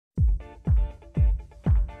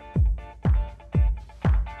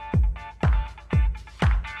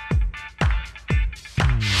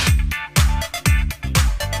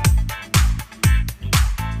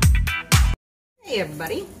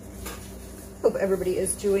Hope everybody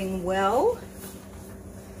is doing well.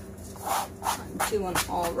 I'm doing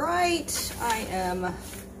all right. I am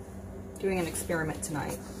doing an experiment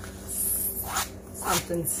tonight.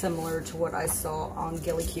 Something similar to what I saw on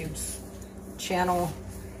Gilly Cube's channel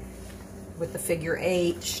with the figure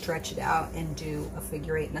 8. Stretch it out and do a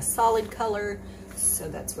figure 8 in a solid color. So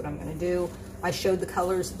that's what I'm going to do. I showed the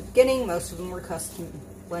colors at the beginning. Most of them were custom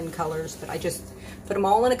blend colors, but I just put them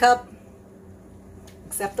all in a cup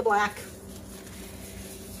except the black.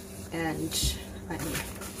 And I'm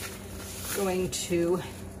going to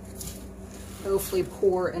hopefully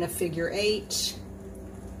pour in a figure 8.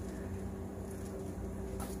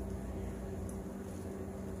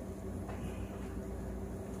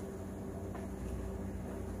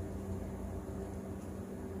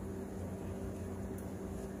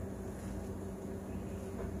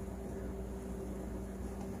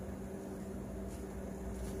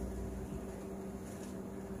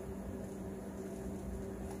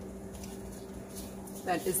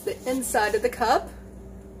 That is the inside of the cup.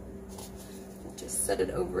 Just set it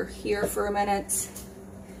over here for a minute.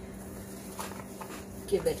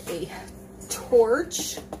 Give it a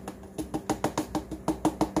torch.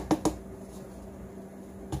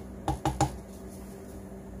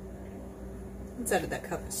 Inside of that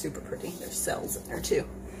cup is super pretty. There's cells in there too.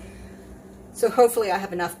 So hopefully I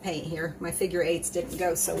have enough paint here. My figure 8s didn't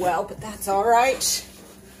go so well, but that's all right. Let's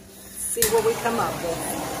see what we come up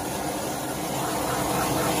with.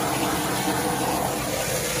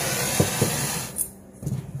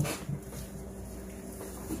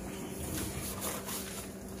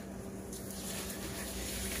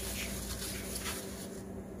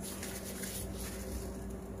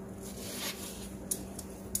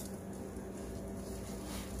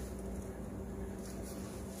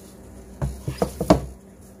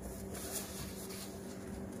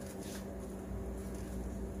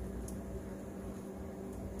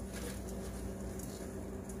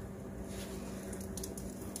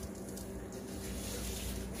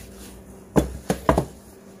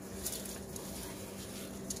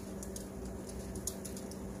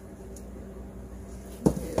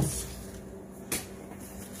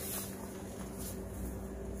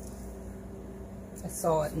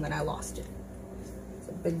 Saw it and then I lost it. It's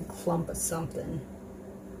a big clump of something.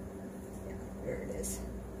 Yeah, there it is.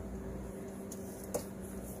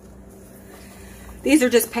 These are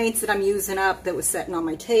just paints that I'm using up that was sitting on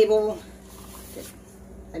my table that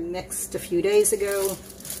I mixed a few days ago.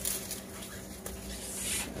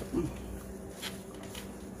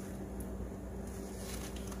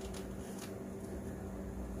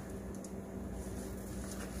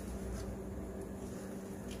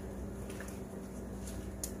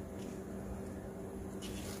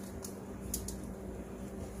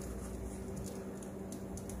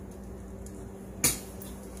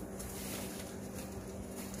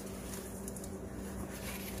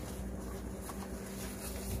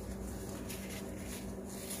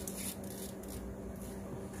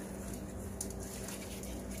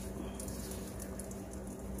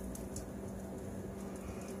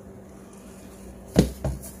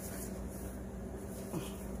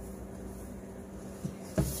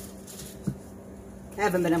 I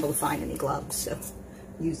haven't been able to find any gloves, so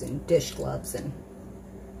I'm using dish gloves, and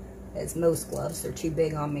as most gloves, they're too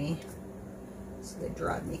big on me, so they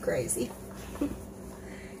drive me crazy.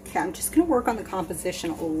 Okay, I'm just going to work on the composition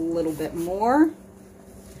a little bit more.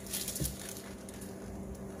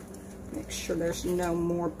 Make sure there's no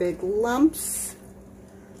more big lumps.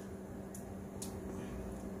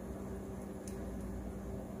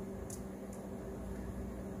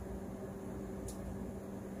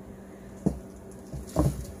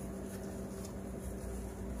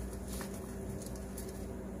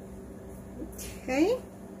 Okay.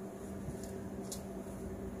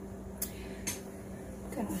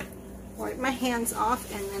 Gonna wipe my hands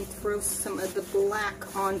off and then throw some of the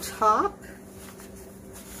black on top.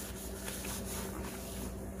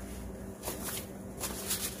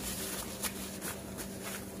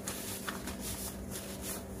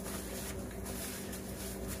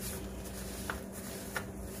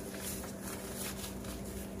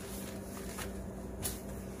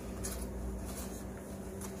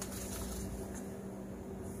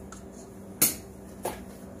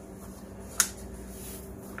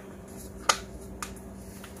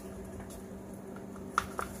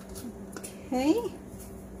 Okay.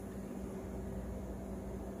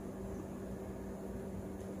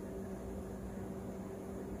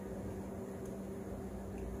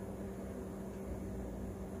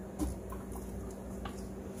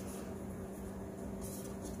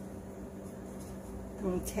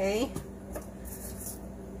 Okay.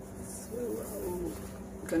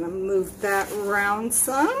 So gonna move that around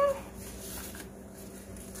some.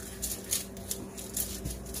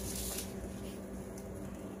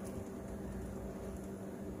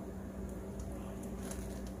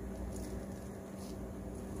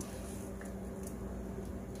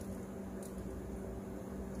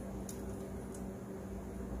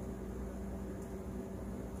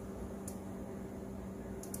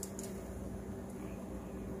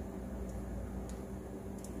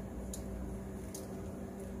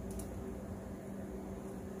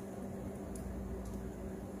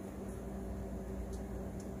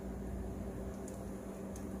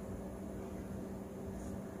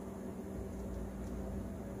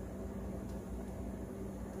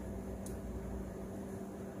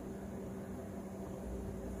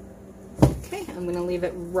 Okay, I'm going to leave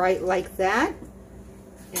it right like that,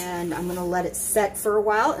 and I'm going to let it set for a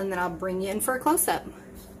while, and then I'll bring you in for a close-up.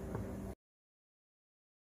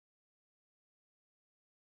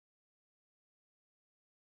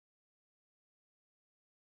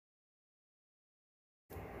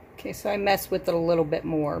 Okay, so I messed with it a little bit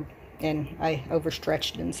more, and I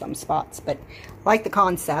overstretched in some spots, but I like the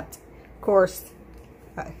concept. Of course,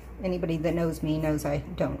 anybody that knows me knows I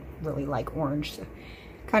don't really like orange, so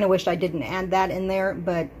kind of wished I didn't add that in there,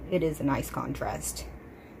 but it is a nice contrast.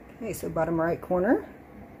 Okay, so bottom right corner,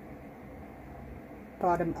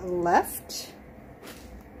 bottom left,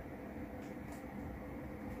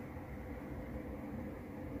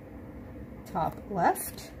 top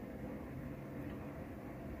left.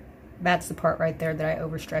 That's the part right there that I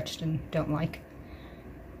overstretched and don't like.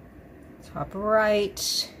 Top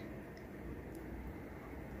right.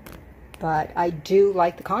 But I do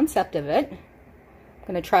like the concept of it. I'm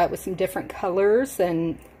going to try it with some different colors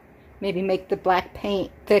and maybe make the black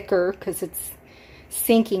paint thicker because it's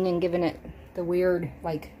sinking and giving it the weird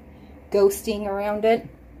like ghosting around it.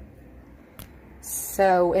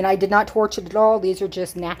 So, and I did not torch it at all. These are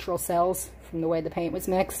just natural cells from the way the paint was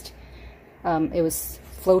mixed. It was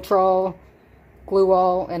Floetrol,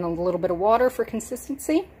 Glue-All, and a little bit of water for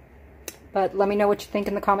consistency. But let me know what you think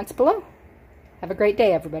in the comments below. Have a great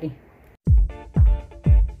day, everybody.